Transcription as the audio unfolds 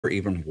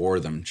even wore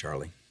them,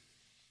 Charlie.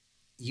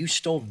 You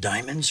stole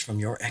diamonds from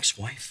your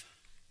ex-wife?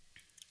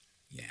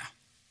 Yeah.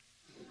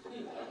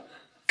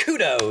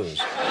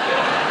 Kudos.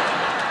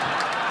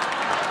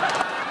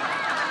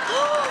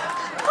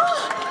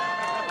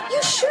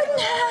 You shouldn't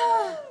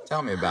have.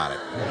 Tell me about it.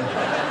 It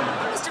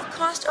must have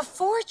cost a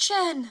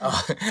fortune.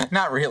 Oh,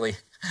 not really.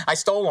 I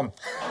stole them.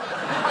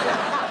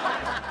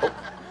 Oh,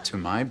 to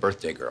my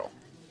birthday girl.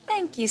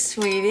 Thank you,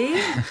 sweetie.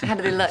 How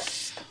do they look?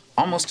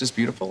 Almost as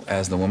beautiful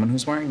as the woman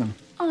who's wearing them.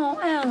 Oh,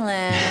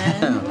 Alan.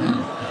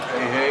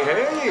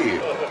 Hey.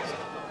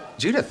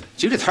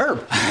 Judith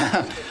Herb.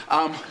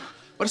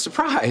 What a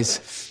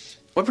surprise.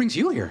 What brings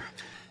you here?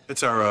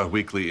 It's our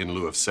weekly in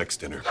lieu of sex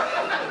dinner.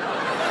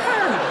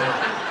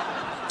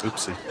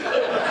 Oopsie.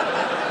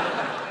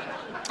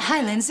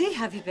 Hi, Lindsay.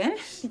 How have you been?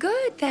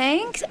 Good,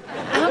 thanks.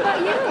 How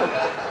about you?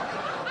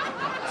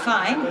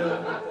 Fine.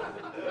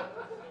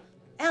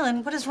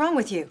 Alan, what is wrong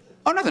with you?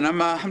 Oh, nothing.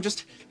 I'm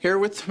just here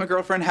with my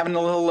girlfriend having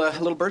a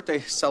little birthday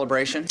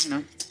celebration, you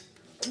know.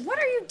 What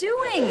are you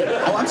doing?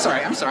 Oh, I'm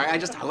sorry. I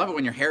love it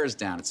when your hair is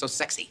down. It's so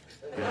sexy.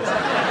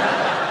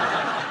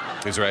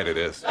 He's right, it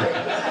is.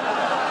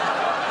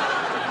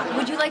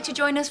 Would you like to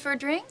join us for a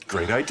drink?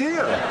 Great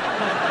idea.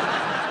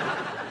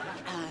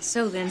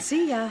 So,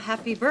 Lindsay,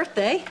 happy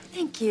birthday.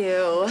 Thank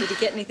you. Did you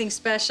get anything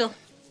special?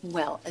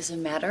 Well, as a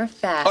matter of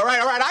fact... All right.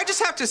 I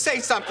just have to say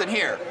something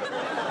here.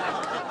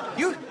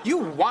 You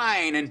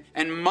whine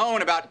and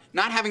moan about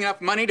not having enough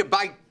money to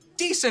buy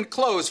decent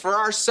clothes for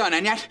our son,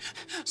 and yet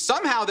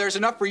somehow there's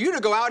enough for you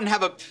to go out and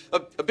have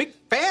a big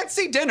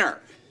fancy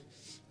dinner.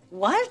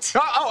 What?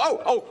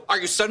 Oh, are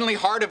you suddenly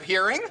hard of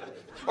hearing?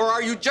 Or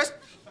are you just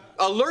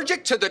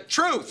allergic to the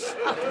truth?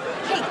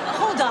 Hey,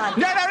 hold on.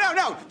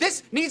 No.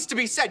 This needs to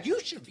be said. You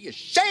should be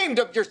ashamed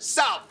of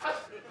yourself.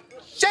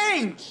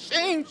 Shame.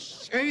 Shame.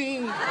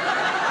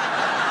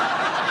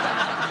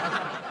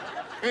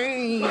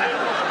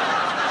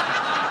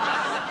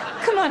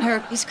 Come on,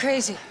 Herb. He's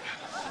crazy.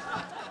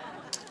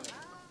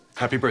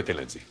 Happy birthday,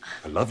 Lindsay.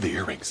 I love the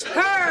earrings.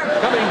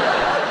 Herb! Coming.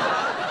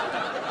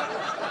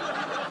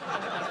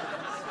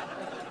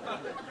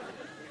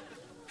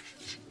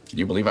 Can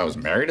you believe I was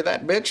married to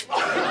that bitch?